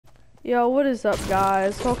Yo, what is up,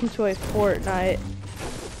 guys? Welcome to a Fortnite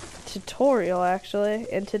tutorial, actually.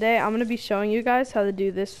 And today I'm going to be showing you guys how to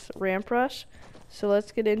do this ramp rush. So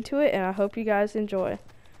let's get into it, and I hope you guys enjoy.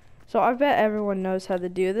 So I bet everyone knows how to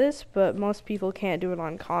do this, but most people can't do it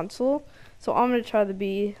on console. So I'm going to try to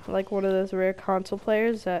be like one of those rare console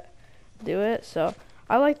players that do it. So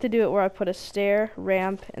I like to do it where I put a stair,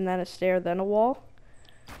 ramp, and then a stair, then a wall.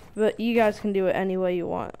 But you guys can do it any way you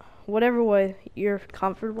want. Whatever way you're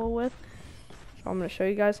comfortable with. So I'm going to show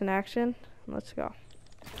you guys in action. Let's go.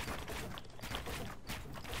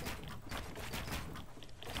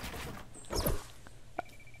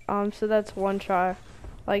 So that's one try.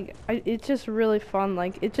 Like, it's just really fun.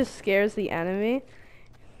 Like, it just scares the enemy.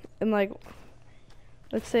 And like,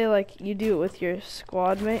 let's say like you do it with your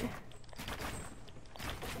squad mate.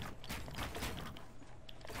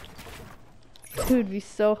 It would be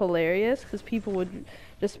so hilarious because people would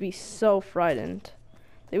just be so frightened.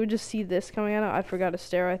 They would just see this coming out. I forgot a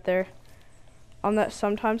stair right there. That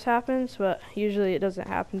sometimes happens, but usually it doesn't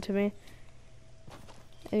happen to me.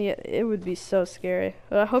 And yet it would be so scary.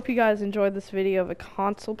 But I hope you guys enjoyed this video of a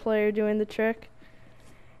console player doing the trick.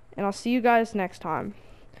 And I'll see you guys next time.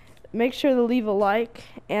 Make sure to leave a like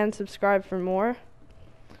and subscribe for more.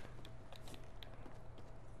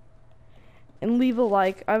 And leave a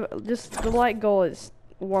like. The like goal is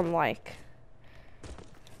 1 like.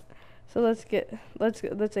 So let's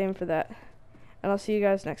aim for that. And I'll see you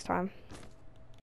guys next time.